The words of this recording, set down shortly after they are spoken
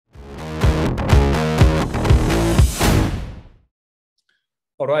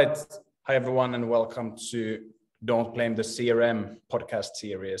All right. Hi, everyone, and welcome to Don't Blame the CRM podcast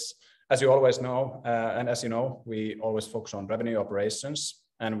series. As you always know, and as you know, we always focus on revenue operations,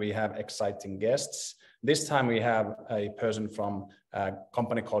 and we have exciting guests. This time we have a person from a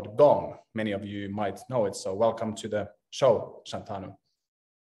company called Gong. Many of you might know it. So welcome to the show, Shantanu.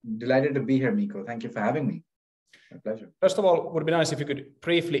 Delighted to be here, Miko. Thank you for having me. My pleasure. First of all, it would be nice if you could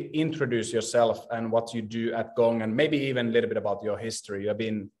briefly introduce yourself and what you do at Gong, and maybe even a little bit about your history. You have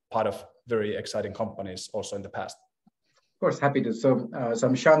been part of very exciting companies also in the past. Of course, happy to. So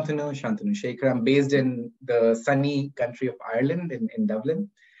I'm Shantanu Shekhar. I'm based in the sunny country of Ireland in Dublin.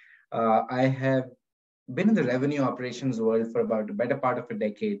 I have been in the revenue operations world for about the better part of a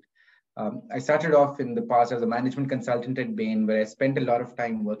decade. I started off in the past as a management consultant at Bain, where I spent a lot of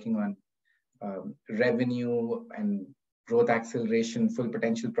time working on revenue and growth acceleration, full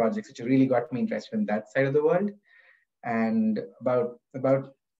potential projects, which really got me interested in that side of the world. And about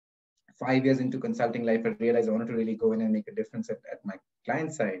 5 years into consulting life, I realized I wanted to really go in and make a difference at my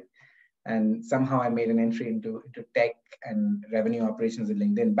client side. And somehow I made an entry into tech and revenue operations at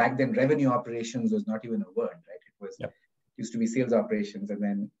LinkedIn. Back then, revenue operations was not even a word, right? It was used to be sales operations. And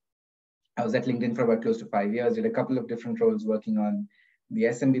then I was at LinkedIn for about close to 5 years, did a couple of different roles working on the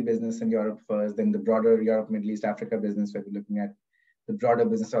SMB business in Europe first, then the broader Europe, Middle East, Africa business, where we're looking at the broader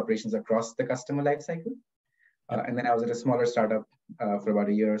business operations across the customer lifecycle. And then I was at a smaller startup for about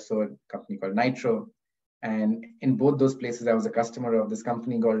a year or so, a company called Nitro. And in both those places, I was a customer of this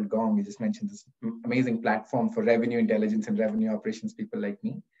company called Gong. You just mentioned this amazing platform for revenue intelligence and revenue operations people like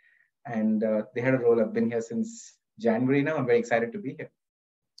me. And they had a role. I've been here since January now. I'm very excited to be here.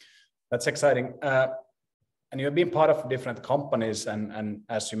 That's exciting. And you've been part of different companies. And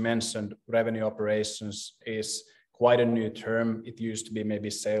as you mentioned, revenue operations is quite a new term. It used to be maybe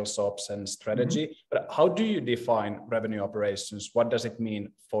sales ops and strategy. Mm-hmm. But how do you define revenue operations? What does it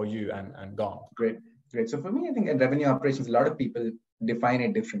mean for you and Gong? Great. So for me, I think in revenue operations, a lot of people define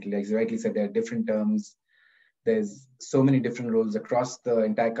it differently. Like you rightly said, there are different terms. There's so many different roles across the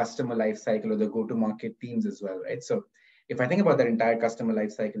entire customer life cycle or the go-to-market teams as well, right? So if I think about that entire customer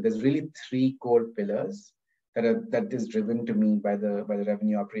life cycle, there's really 3 core pillars that is driven to me by the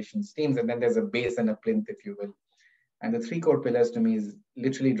revenue operations teams. And then there's a base and a plinth, if you will. And the 3 core pillars to me is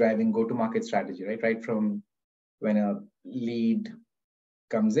literally driving go-to-market strategy, right? Right from when a lead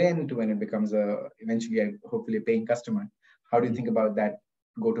comes in to when it becomes eventually hopefully a paying customer. How do you think about that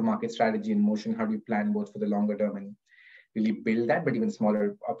go-to-market strategy in motion? How do you plan both for the longer term and really build that, but even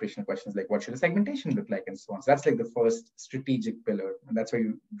smaller operational questions like what should the segmentation look like and so on. So that's like the first strategic pillar. And that's where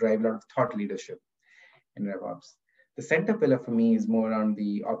you drive a lot of thought leadership in RevOps. The center pillar for me is more around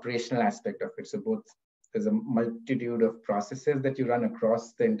the operational aspect of it. So both there's a multitude of processes that you run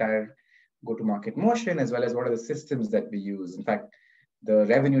across the entire go-to-market motion, as well as what are the systems that we use. In fact, the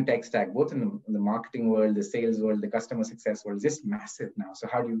revenue tech stack, both in the marketing world, the sales world, the customer success world, is just massive now. So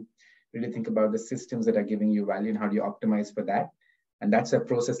how do you really think about the systems that are giving you value and how do you optimize for that? And that's where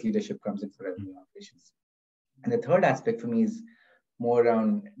process leadership comes in for revenue operations. And the third aspect for me is more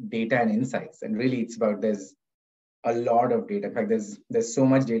around data and insights. And really it's about there's a lot of data. In fact, there's so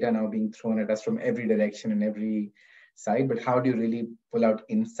much data now being thrown at us from every direction and every side, but how do you really pull out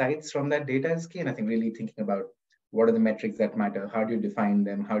insights from that data is key. And I think really thinking about what are the metrics that matter? How do you define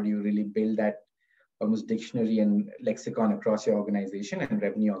them? How do you really build that almost dictionary and lexicon across your organization and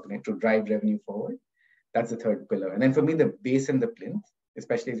revenue to drive revenue forward? That's the third pillar. And then for me, the base and the plinth,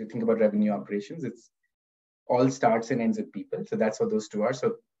 especially as you think about revenue operations, it's all starts and ends with people. So that's what those 2 are.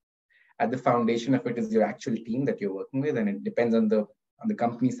 So at the foundation of it is your actual team that you're working with, and it depends on the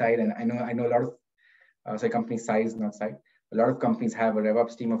company side. And I know a lot of company size, not side. A lot of companies have a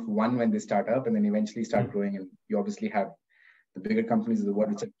RevOps team of 1 when they start up, and then eventually start growing. And you obviously have the bigger companies of the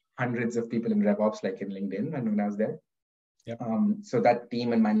world, which have hundreds of people in RevOps, like in LinkedIn, and when I was there. Yep. So that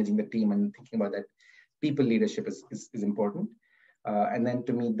team and managing the team and thinking about that people leadership is important. And then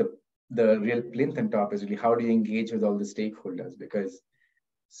to me, the real plinth on top is really how do you engage with all the stakeholders? Because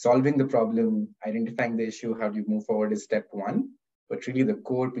solving the problem, identifying the issue, how do you move forward is step 1. But really the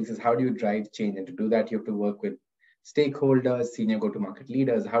core piece is how do you drive change? And to do that, you have to work with stakeholders, senior go-to-market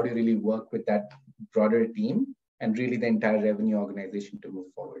leaders. How do you really work with that broader team and really the entire revenue organization to move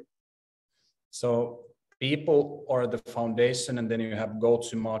forward? So people are the foundation, and then you have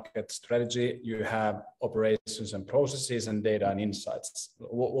go-to-market strategy, you have operations and processes, and data and insights.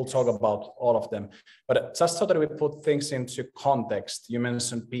 We'll talk about all of them. But just so that we put things into context, you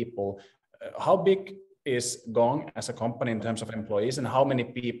mentioned people. How big is Gong as a company in terms of employees, and how many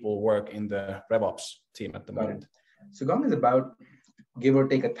people work in the RevOps team at the moment? So Gong is about, give or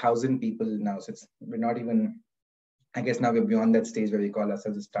take, 1,000 people now. So we're not even I guess now we're beyond that stage where we call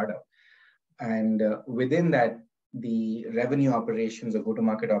ourselves a startup. And within that, the revenue operations or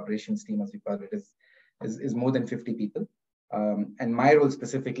go-to-market operations team, as we call it, is more than 50 people. And my role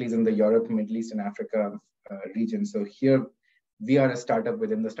specifically is in the Europe, Middle East, and Africa region. So here, we are a startup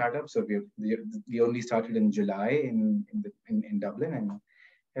within the startup. So we only started in July in Dublin, and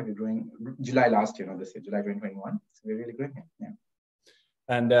yeah, we're growing July last year, not this year, July 2021. So we're really growing. Yeah.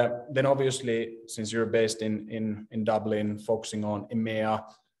 And then obviously, since you're based in Dublin, focusing on EMEA,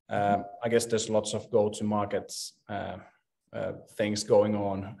 I guess there's lots of go-to-markets things going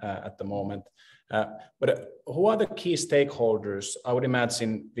on at the moment. But who are the key stakeholders? I would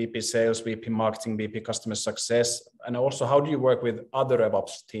imagine VP Sales, VP Marketing, VP Customer Success, and also how do you work with other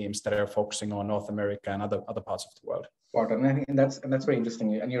RevOps teams that are focusing on North America and other parts of the world? And I think that's very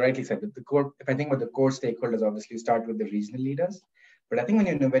interesting. And you rightly said that the core. If I think about the core stakeholders, obviously you start with the regional leaders. But I think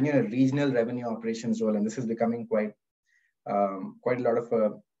when you're in a regional revenue operations role, and this is becoming quite a lot of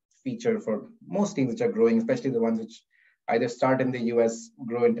a feature for most teams which are growing, especially the ones which either start in the US,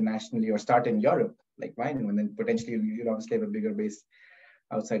 grow internationally, or start in Europe, like Vainu, and then potentially you'll obviously have a bigger base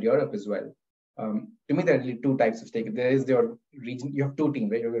outside Europe as well. To me, there are really two types of stake. There is your region. You have two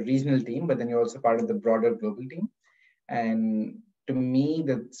teams, right? You have a regional team, but then you're also part of the broader global team. And to me,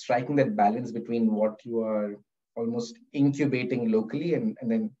 striking that balance between what you are almost incubating locally and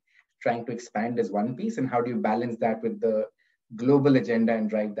then trying to expand as one piece, and how do you balance that with the global agenda and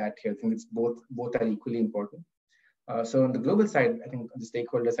drive that here? I think it's both are equally important. So on the global side, I think on the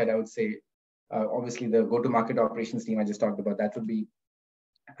stakeholder side, I would say, obviously the go-to-market operations team I just talked about, that would be,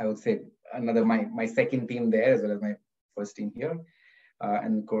 I would say, another my second team there as well as my first team here,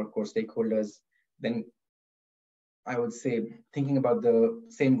 and core stakeholders. Then I would say thinking about the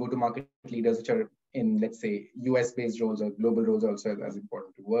same go-to-market leaders which are in, let's say, US-based roles or global roles also as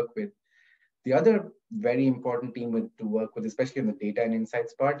important to work with. The other very important team to work with, especially in the data and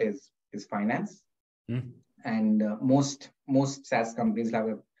insights part, is finance. And most SaaS companies have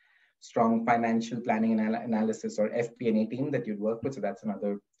a strong financial planning and analysis or FP&A team that you'd work with. So that's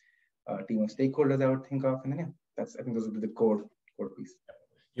another team of stakeholders I would think of. And then, I think those would be the core piece.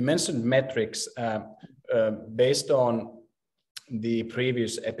 You mentioned metrics. Based on the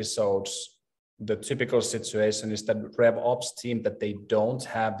previous episodes, the typical situation is that RevOps team, that they don't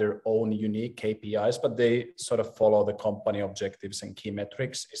have their own unique KPIs, but they sort of follow the company objectives and key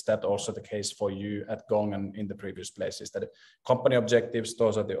metrics. Is that also the case for you at Gong and in the previous places? That company objectives,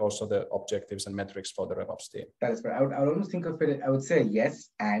 those are also the objectives and metrics for the RevOps team? That is right. I would almost think of it, I would say yes,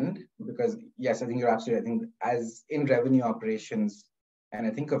 because yes, I think you're absolutely, I think as in revenue operations, and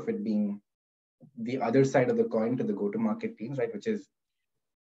I think of it being the other side of the coin to the go-to-market teams, right? Which is,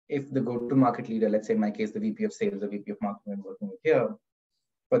 if the go-to-market leader, let's say in my case, the VP of sales, the VP of marketing I'm working with here,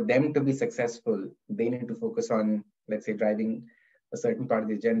 for them to be successful, they need to focus on, let's say, driving a certain part of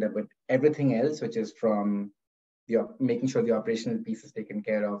the agenda, but everything else, which is from making sure the operational piece is taken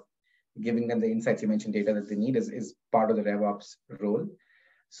care of, giving them the insights, you mentioned data that they need, is part of the RevOps role.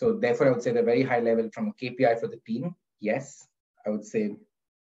 So therefore, I would say the very high level from a KPI for the team, yes, I would say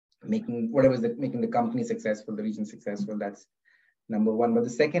making the company successful, the region successful, that's number one. But the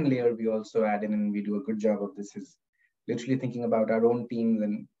second layer we also add in, and we do a good job of this, is literally thinking about our own teams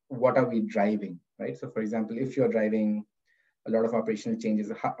and what are we driving, right? So for example, if you're driving a lot of operational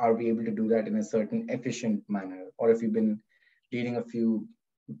changes, how are we able to do that in a certain efficient manner? Or if you've been leading a few,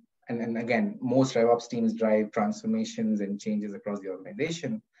 and again, most RevOps teams drive transformations and changes across the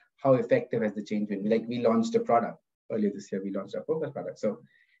organization, how effective has the change been? Like we launched a product earlier this year, we launched our focus product. So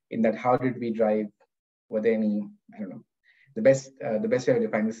in that, how did we drive, were there any, I don't know, the best way to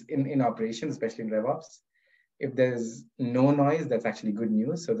define this in operations, especially in RevOps, if there's no noise, that's actually good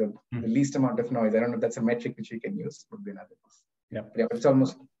news. So the least amount of noise, I don't know if that's a metric which we can use, would be another. Yeah, but it's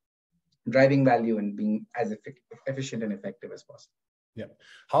almost driving value and being as efficient and effective as possible. Yeah.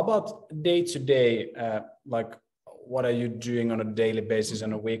 How about day to day? Like, what are you doing on a daily basis,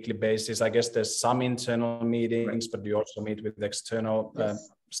 on a weekly basis? I guess there's some internal meetings, but you also meet with external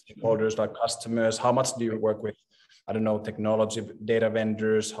stakeholders like customers. How much do you work with, I don't know, technology, data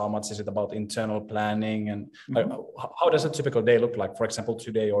vendors? How much is it about internal planning? And how does a typical day look like, for example,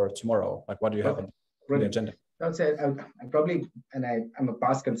 today or tomorrow? Like, what do you have on the agenda? I would say I'm probably, and I'm a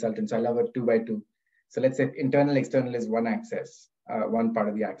past consultant, so I love a 2x2. So let's say internal, external is one axis, one part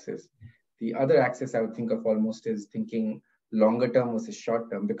of the axis. The other axis I would think of almost is thinking longer term versus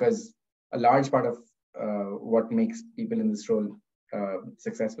short term, because a large part of what makes people in this role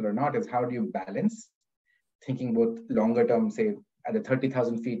successful or not is how do you balance thinking both longer term, say at the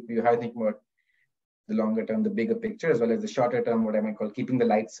 30,000 feet view, how do you think about the longer term, the bigger picture, as well as the shorter term, what I might call keeping the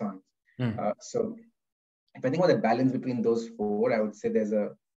lights on. So if I think about the balance between those four, I would say there's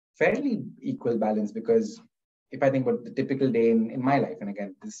a fairly equal balance, because if I think about the typical day in my life, and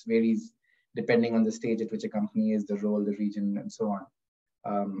again, this varies depending on the stage at which a company is, the role, the region, and so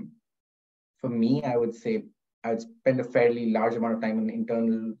on. For me, I would say I would spend a fairly large amount of time in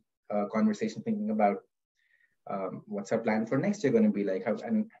internal conversation thinking about what's our plan for next year going to be like, how,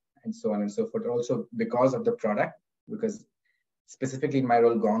 and so on and so forth. Also because of the product, because specifically in my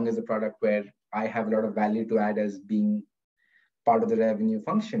role, Gong is a product where I have a lot of value to add as being part of the revenue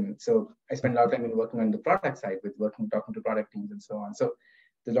function. So I spend a lot of time in working on the product side, with talking to product teams and so on. So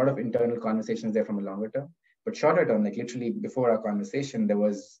there's a lot of internal conversations there from a longer term. But shorter term, like literally before our conversation, there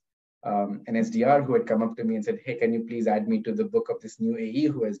was an SDR who had come up to me and said, hey, can you please add me to the book of this new AE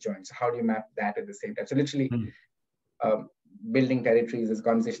who has joined? So how do you map that at the same time? So literally building territories, there's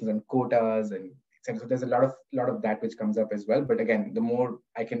conversations on quotas and etc. So there's a lot of that which comes up as well. But again, the more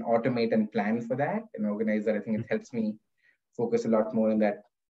I can automate and plan for that and organize that, I think it helps me focus a lot more on that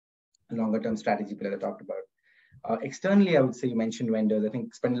longer term strategy pillar that I talked about. Externally, I would say you mentioned vendors. I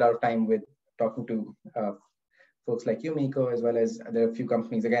think spend a lot of time with talking to folks like you, Miko, as well as there are a few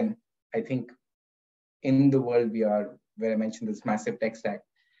companies. Again, I think in the world we are, where I mentioned this massive tech stack,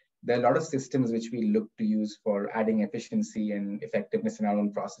 there are a lot of systems which we look to use for adding efficiency and effectiveness in our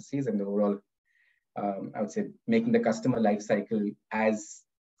own processes, and the overall, I would say, making the customer life cycle as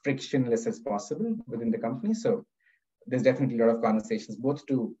frictionless as possible within the company. So there's definitely a lot of conversations, both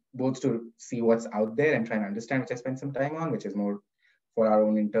to see what's out there and try and understand, which I spend some time on, which is more for our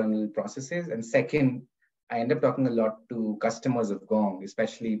own internal processes. And second, I end up talking a lot to customers of Gong,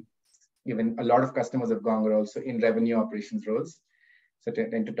 especially given a lot of customers of Gong are also in revenue operations roles. So to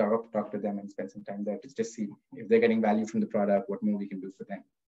tend to talk to them and spend some time there to just see if they're getting value from the product, what more we can do for them.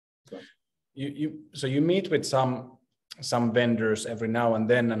 So you meet with some vendors every now and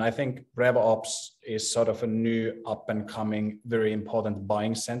then, and I think RevOps is sort of a new up and coming, very important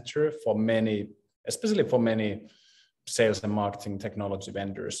buying center for many, especially for many sales and marketing technology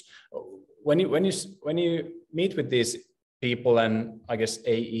vendors. When you meet with these people and I guess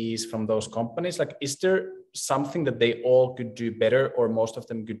AEs from those companies, like, is there something that they all could do better, or most of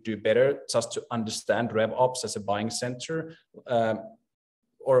them could do better, just to understand RevOps as a buying center?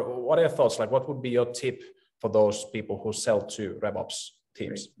 Or what are your thoughts? Like, what would be your tip for those people who sell to RevOps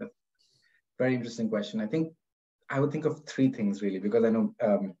teams? Great. Very interesting question. I think I would think of three things really, because I know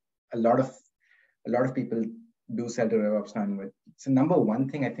a lot of people do sell to RevOps now. So number one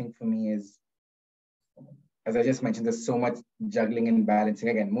thing I think for me is, as I just mentioned, there's so much juggling and balancing.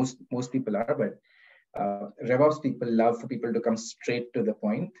 Again, most people are, but RevOps people love for people to come straight to the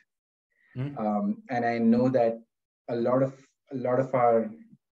point. And I know that a lot of our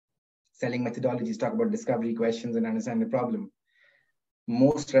selling methodologies talk about discovery questions and understand the problem.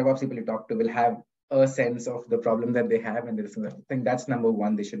 Most RevOps people you talk to will have a sense of the problem that they have, and I think that's number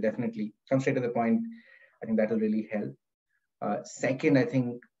one. They should definitely come straight to the point. I think that will really help. Second, I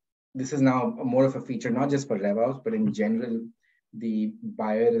think this is now more of a feature, not just for RevOps, but in general, the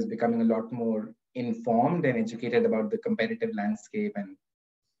buyer is becoming a lot more informed and educated about the competitive landscape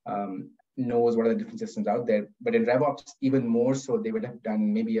and knows what are the different systems out there. But in RevOps, even more so, they would have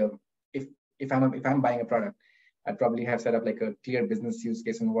done maybe if I'm buying a product, I'd probably have set up like a clear business use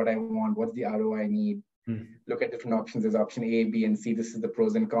case on what I want, what's the ROI I need, look at different options. There's option A, B, and C. This is the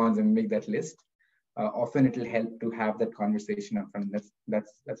pros and cons, and make that list. Often it will help to have that conversation up front.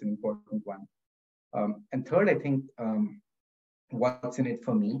 That's an important one. And third, I think what's in it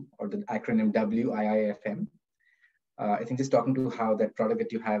for me, or the acronym WIIFM. I think just talking to how that product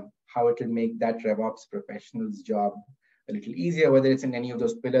that you have, how it will make that RevOps professional's job a little easier, whether it's in any of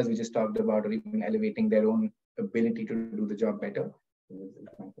those pillars we just talked about, or even elevating their own ability to do the job better.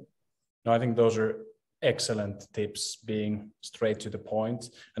 No, I think those are excellent tips, being straight to the point.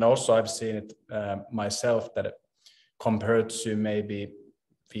 And also I've seen it myself, that compared to maybe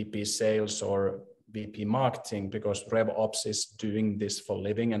VP sales or VP marketing, because RevOps is doing this for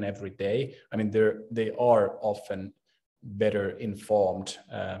living and every day. I mean, they are often better informed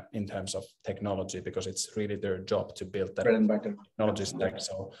in terms of technology, because it's really their job to build that technology stack.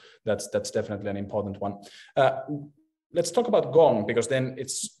 So that's definitely an important one. Let's talk about Gong, because then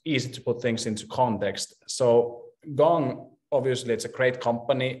it's easy to put things into context. So Gong, obviously, it's a great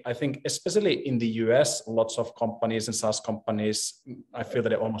company. I think especially in the US, lots of companies and SaaS companies, I feel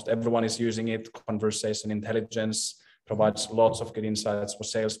that almost everyone is using it. Conversation intelligence provides lots of good insights for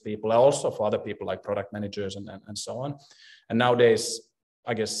salespeople, also for other people like product managers and so on. And nowadays,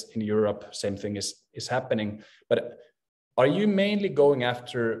 I guess in Europe, same thing is happening. But are you mainly going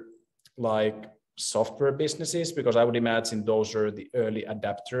after like software businesses? Because I would imagine those are the early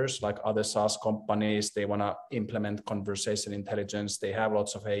adapters, like other SaaS companies. They want to implement conversation intelligence. They have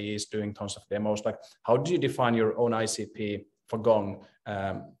lots of AEs doing tons of demos. Like, how do you define your own ICP for Gong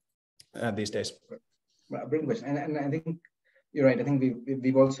these days? Brilliant question. And I think you're right. I think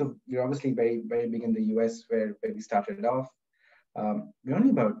we're obviously very, very big in the US where we started off. We're only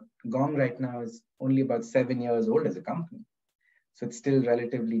about, Gong right now is only about 7 years old as a company. So it's still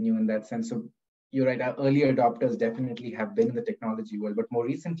relatively new in that sense. So you're right, our early adopters definitely have been in the technology world, but more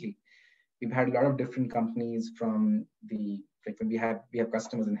recently, we've had a lot of different companies from like when we have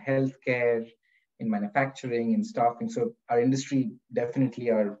customers in healthcare, in manufacturing, in staffing. So our industry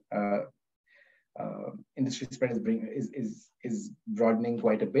definitely, our industry spread is broadening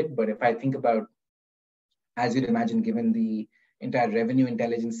quite a bit. But if I think about, as you'd imagine, given the entire revenue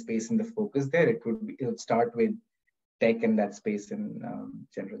intelligence space and the focus there, it would start with tech in that space in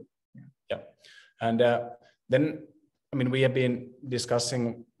general. Yeah. And then, I mean, we have been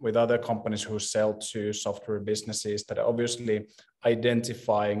discussing with other companies who sell to software businesses that obviously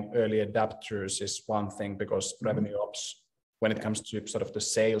identifying early adapters is one thing, because revenue ops, when it comes to sort of the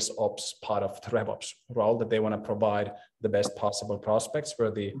sales ops part of the RevOps role, that they want to provide the best possible prospects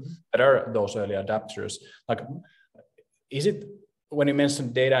for that are those early adapters. Like, is it, when you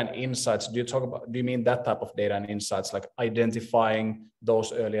mention data and insights, do you mean that type of data and insights, like identifying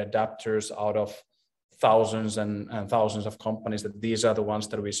those early adapters out of thousands and thousands of companies, that these are the ones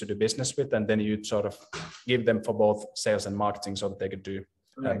that we should do business with, and then you sort of give them for both sales and marketing so that they could do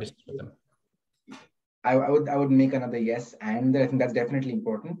business with them? I would make another yes, and I think that's definitely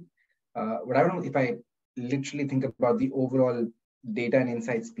important. What I don't know, if I literally think about the overall data and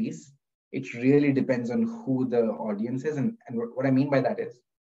insights piece, it really depends on who the audience is. And what I mean by that is,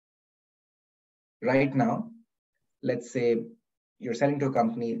 right now, let's say you're selling to a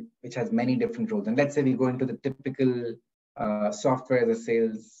company which has many different roles. And let's say we go into the typical software as a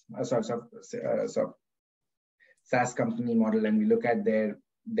sales, SaaS company model, and we look at their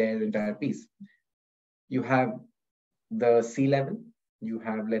entire piece. You have the C-level, you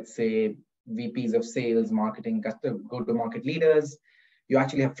have, let's say, VPs of sales, marketing, go-to-market leaders. You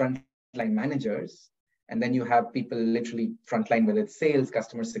actually have frontline managers, and then you have people literally frontline, whether it's sales,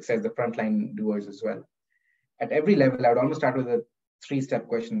 customer success, the frontline doers as well. At every level, I would almost start with a 3-step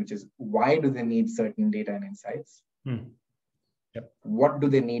question, which is, why do they need certain data and insights? Yep. What do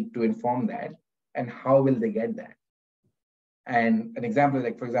they need to inform that? And how will they get that? And an example,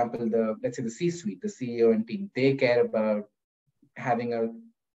 like, for example, let's say the C-suite, the CEO and team, they care about having a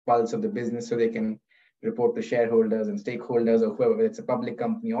pulse of the business so they can report to shareholders and stakeholders or whoever, whether it's a public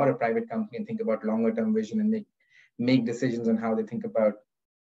company or a private company, and think about longer term vision and make decisions on how they think about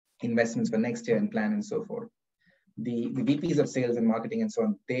investments for next year and plan and so forth. The VPs of sales and marketing and so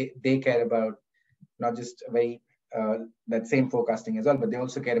on, they care about not just that same forecasting as well, but they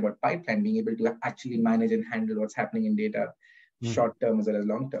also care about pipeline, being able to actually manage and handle what's happening in data, short term as well as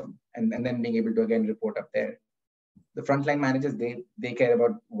long term, and then being able to again report up there. The frontline managers, they care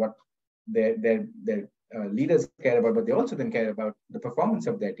about what their leaders care about, but they also then care about the performance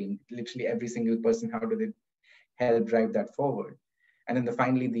of their team. Literally every single person, how do they help drive that forward? And then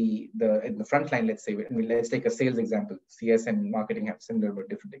finally, in the frontline, let's say, let's take a sales example. CS and marketing have similar but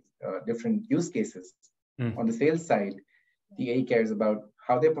different use cases. On the sales side, the A cares about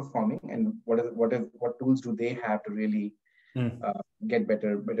how they're performing and what tools do they have to really get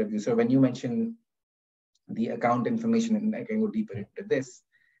better view. So when you mention the account information, and I can go deeper into this,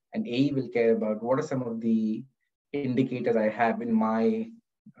 and AE will care about what are some of the indicators I have in my,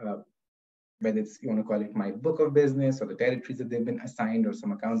 whether it's, you want to call it my book of business or the territories that they've been assigned or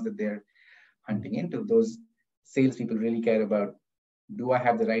some accounts that they're hunting into. Those salespeople really care about, do I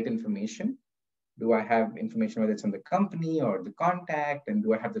have the right information? Do I have information, whether it's on the company or the contact? And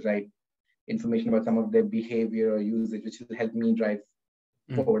do I have the right information about some of their behavior or usage, which will help me drive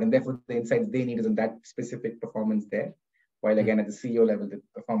forward? And therefore, the insights they need is on that specific performance there. While again, at the CEO level, the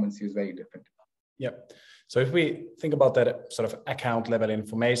performance is very different. Yeah. So if we think about that sort of account level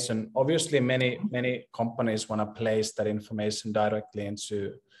information, obviously many companies want to place that information directly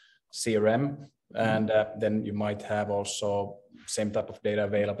into CRM. And then you might have also same type of data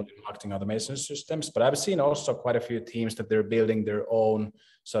available in marketing automation systems. But I've seen also quite a few teams that they're building their own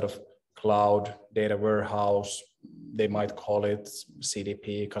sort of cloud data warehouse. They might call it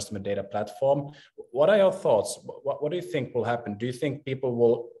CDP, customer data platform. What are your thoughts? What do you think will happen? Do you think people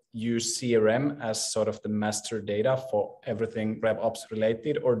will use CRM as sort of the master data for everything RevOps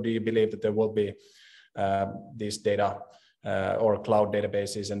related? Or do you believe that there will be these data or cloud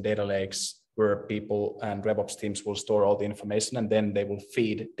databases and data lakes where people and RevOps teams will store all the information and then they will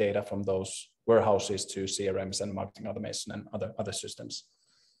feed data from those warehouses to CRMs and marketing automation and other systems.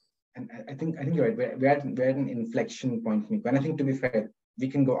 And I think you're right. We're at an inflection point. And I think, to be fair, we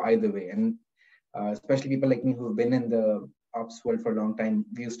can go either way. And especially people like me who've been in the ops world for a long time,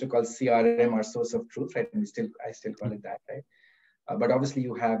 we used to call CRM our source of truth, right? And I still call it that, right? But obviously,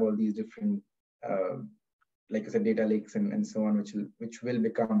 you have all these different, like I said, data lakes and so on, which will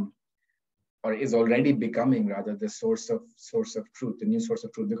become, or is already becoming rather, the source of truth, the new source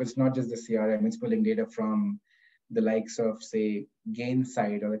of truth, because it's not just the CRM, it's pulling data from the likes of, say,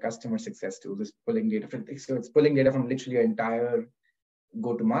 Gainside or the customer success tools. It's pulling data from, so it's pulling data from literally your entire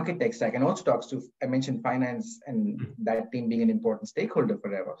go-to-market tech stack, and also talks to, I mentioned finance and that team being an important stakeholder for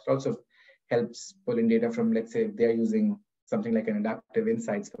RevOps. It also helps pull in data from, let's say, if they're using something like an adaptive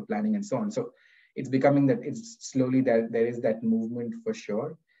insights for planning and so on. So it's becoming that it's slowly that there is that movement for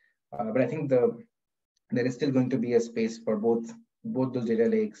sure. But I think there is still going to be a space for both those data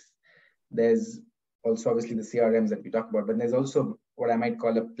lakes. There's also obviously the CRMs that we talk about, but there's also what I might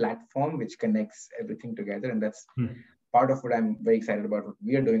call a platform which connects everything together. And that's part of what I'm very excited about. What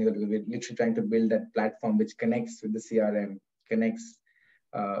we are doing is that we're literally trying to build that platform which connects with the CRM, connects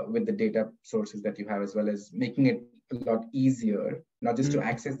with the data sources that you have, as well as making it a lot easier, not just to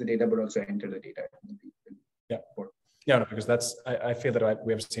access the data, but also enter the data. Yeah, because I feel that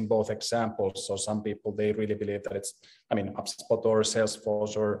we have seen both examples. So some people, they really believe that it's, HubSpot or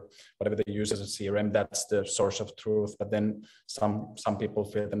Salesforce or whatever they use as a CRM, that's the source of truth. But then some people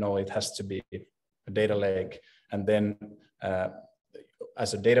feel that no, it has to be a data lake. And then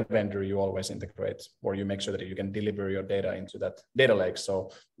as a data vendor, you always integrate, or you make sure that you can deliver your data into that data lake.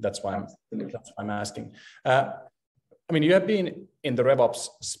 So that's why I'm asking. You have been in the RevOps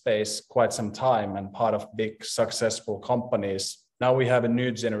space quite some time and part of big successful companies. Now we have a new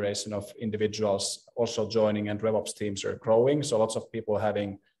generation of individuals also joining, and RevOps teams are growing. So lots of people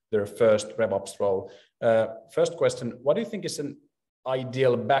having their first RevOps role. First question, what do you think is an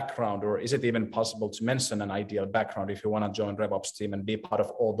ideal background, or is it even possible to mention an ideal background if you want to join RevOps team and be part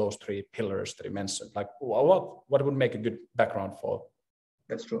of all those three pillars that you mentioned? Like what would make a good background for?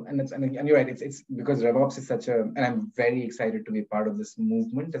 That's true. And you're right. It's because RevOps is such a, and I'm very excited to be part of this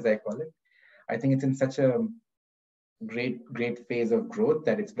movement, as I call it. I think it's in such a great phase of growth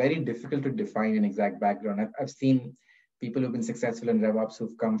that it's very difficult to define an exact background. I've seen people who've been successful in RevOps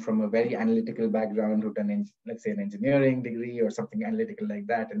who've come from a very analytical background, who've done, let's say, an engineering degree or something analytical like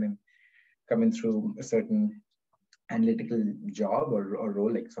that, and then coming through a certain analytical job or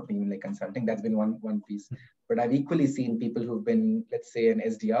role, like something like consulting. That's been one piece. But I've equally seen people who've been, let's say, an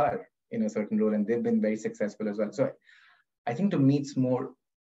SDR in a certain role, and they've been very successful as well. So I think to me, it's more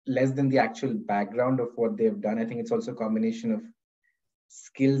less than the actual background of what they've done. I think it's also a combination of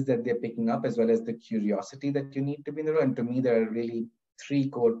skills that they're picking up, as well as the curiosity that you need to be in the role. And to me, there are really three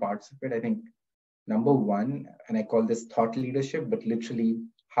core parts of it. I think number one, and I call this thought leadership, but literally,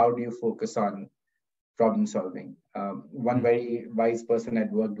 how do you focus on problem solving? One very wise person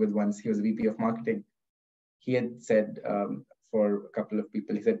I'd worked with once, he was VP of marketing. He had said for a couple of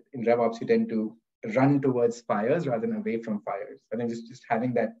people, he said, in RevOps, you tend to run towards fires rather than away from fires. I think just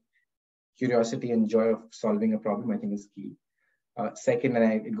having that curiosity and joy of solving a problem, I think is key. Second,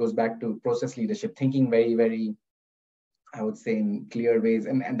 and it goes back to process leadership, thinking very, very, I would say, in clear ways.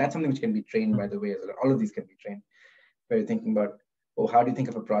 And that's something which can be trained, by the way, as well. All of these can be trained. Where you're thinking about, how do you think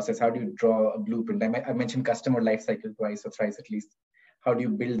of a process? How do you draw a blueprint? I mentioned customer lifecycle twice or thrice at least. How do you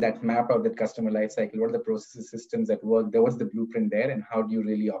build that map of that customer lifecycle? What are the processes, systems that work? There was the blueprint there, and how do you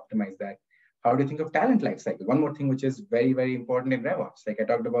really optimize that? How do you think of talent lifecycle? One more thing which is very, very important in RevOps. Like I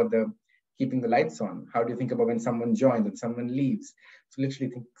talked about the keeping the lights on. How do you think about when someone joins and someone leaves? So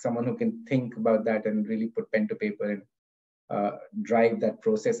literally think someone who can think about that and really put pen to paper and drive that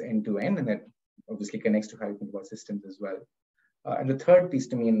process end to end. And that obviously connects to how you think about systems as well. And the third piece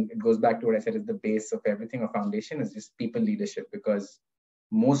to me, and it goes back to what I said, is the base of everything, or foundation, is just people leadership, because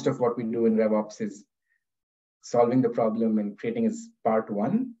most of what we do in RevOps is solving the problem and creating is part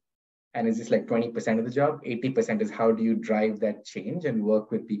one. And it's just like 20% of the job. 80% is how do you drive that change and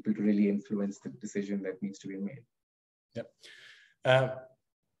work with people to really influence the decision that needs to be made. Yeah.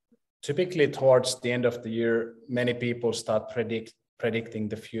 Typically towards the end of the year, many people start predicting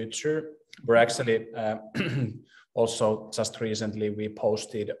the future. We're actually also just recently, we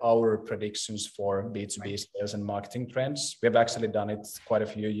posted our predictions for B2B sales and marketing trends. We have actually done it quite a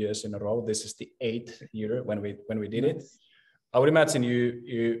few years in a row. This is the 8th year when we did it. I would imagine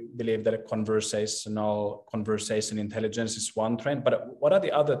you believe that a conversation intelligence is one trend, but what are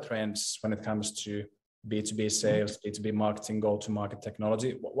the other trends when it comes to B2B sales, B2B marketing, go-to-market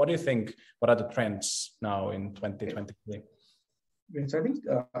technology? What do you think, what are the trends now in 2023? So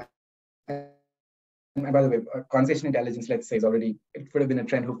I And by the way, conversation intelligence, let's say, is already, it would have been a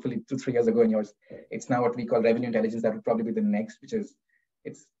trend hopefully 2-3 years ago in yours. It's now what we call revenue intelligence. That would probably be the next, which is,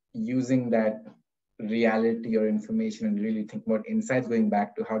 it's using that reality or information and really think about insights going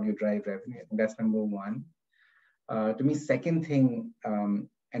back to how do you drive revenue. I think that's number one. To me, second thing, and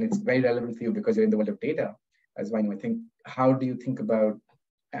it's very relevant for you because you're in the world of data as Vainu, I think, how do you think about,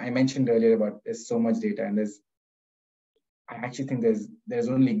 I mentioned earlier about there's so much data, and I actually think there's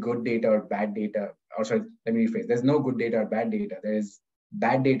only good data or bad data, or sorry, let me rephrase, there's no good data or bad data. There's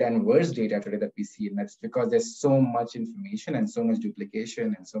bad data and worse data today that we see, and that's because there's so much information and so much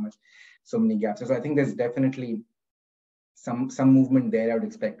duplication and so many gaps. So I think there's definitely some movement there I would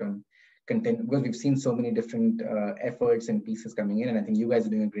expect on content, because we've seen so many different efforts and pieces coming in, and I think you guys are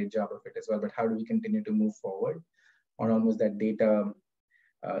doing a great job of it as well. But how do we continue to move forward on almost that data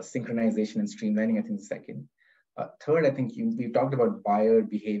synchronization and streamlining? I think the second. Third, I think we talked about buyer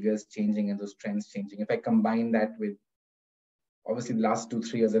behaviors changing and those trends changing. If I combine that with, obviously the last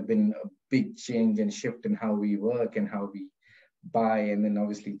 2-3 years have been a big change and shift in how we work and how we buy, and then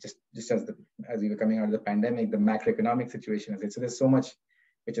obviously just as we were coming out of the pandemic, the macroeconomic situation is it. So there's so much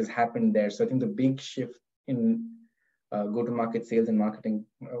which has happened there. So I think the big shift in go-to-market sales and marketing,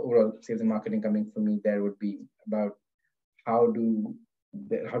 overall sales and marketing coming for me there would be about how do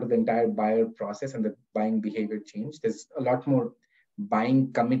the entire buyer process and the buying behavior change. There's a lot more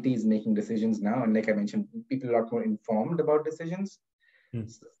buying committees making decisions now, and like I mentioned, people are a lot more informed about decisions.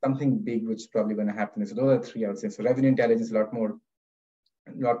 Something big which is probably going to happen. So those are three, I would say. So revenue intelligence, a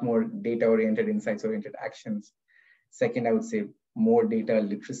lot more data-oriented, insights-oriented actions. Second, I would say more data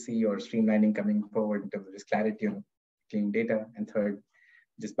literacy or streamlining coming forward in terms of just clarity on clean data. And third,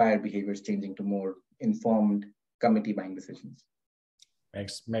 just buyer behaviors changing to more informed committee buying decisions.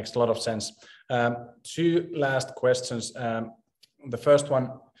 Makes a lot of sense. Two last questions. The first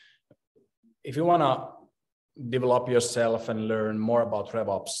one, if you want to develop yourself and learn more about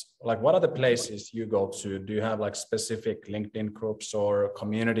RevOps, like what are the places you go to? Do you have like specific LinkedIn groups or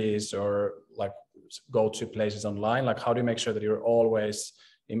communities or like go-to places online? Like how do you make sure that you're always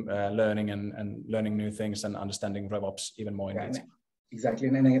learning and learning new things and understanding RevOps even more in detail? Exactly.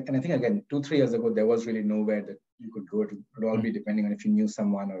 And I think, again, 2-3 years ago, there was really nowhere that you could go to. It would all be depending on if you knew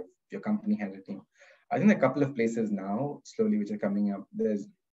someone or if your company had a team. I think a couple of places now, slowly, which are coming up, there's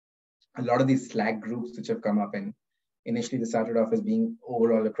a lot of these Slack groups which have come up, and initially they started off as being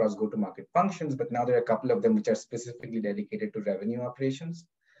overall across go-to-market functions, but now there are a couple of them which are specifically dedicated to revenue operations.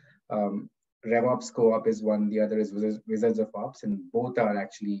 RevOps Co-op is one, the other is Wizards of Ops, and both are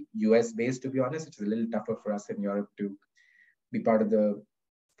actually US based, to be honest, which is a little tougher for us in Europe to be part of the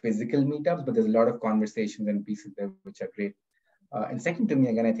physical meetups, but there's a lot of conversations and pieces there which are great. And second to me,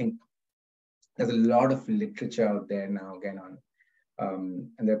 again, I think there's a lot of literature out there now, again, on,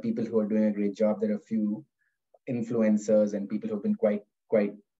 and there are people who are doing a great job. There are a few influencers and people who have been quite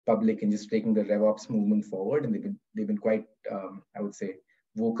public and just taking the RevOps movement forward, and they've been quite, I would say,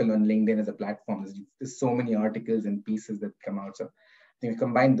 vocal on LinkedIn as a platform. There's so many articles and pieces that come out. So I think we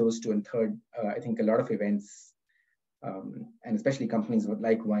combine those two. And third, I think a lot of events, and especially companies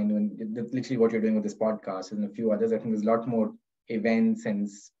like Vainu, and literally what you're doing with this podcast and a few others, I think there's a lot more events and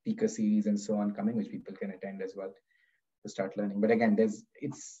speaker series and so on coming, which people can attend as well to start learning. But again,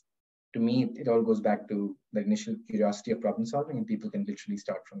 to me, it all goes back to the initial curiosity of problem solving, and people can literally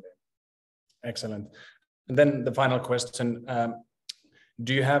start from there. Excellent. And then the final question,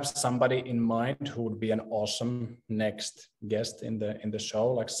 do you have somebody in mind who would be an awesome next guest in the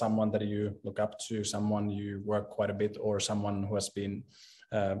show, like someone that you look up to, someone you work quite a bit, or someone who has been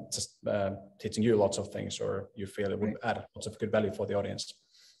teaching you lots of things, or you feel it would add lots of good value for the audience?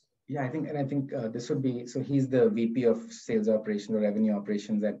 Yeah, I think this would be, so he's the VP of Sales Operations or Revenue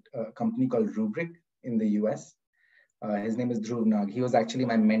Operations at a company called Rubrik in the US. His name is Dhruv Nag. He was actually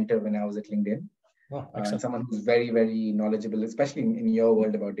my mentor when I was at LinkedIn. Oh, someone who's very, very knowledgeable, especially in your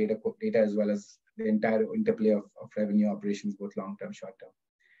world about data as well as the entire interplay of revenue operations, both long-term, short-term.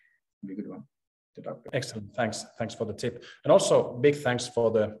 Be a good one to talk about. Excellent. Thanks for the tip. And also big thanks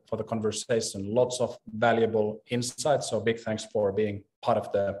for the conversation. Lots of valuable insights. So big thanks for being part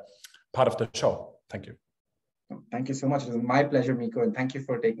of the show. Thank you. Thank you so much. It was my pleasure, Miko, and thank you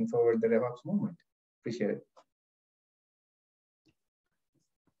for taking forward the RevOps movement. Appreciate it.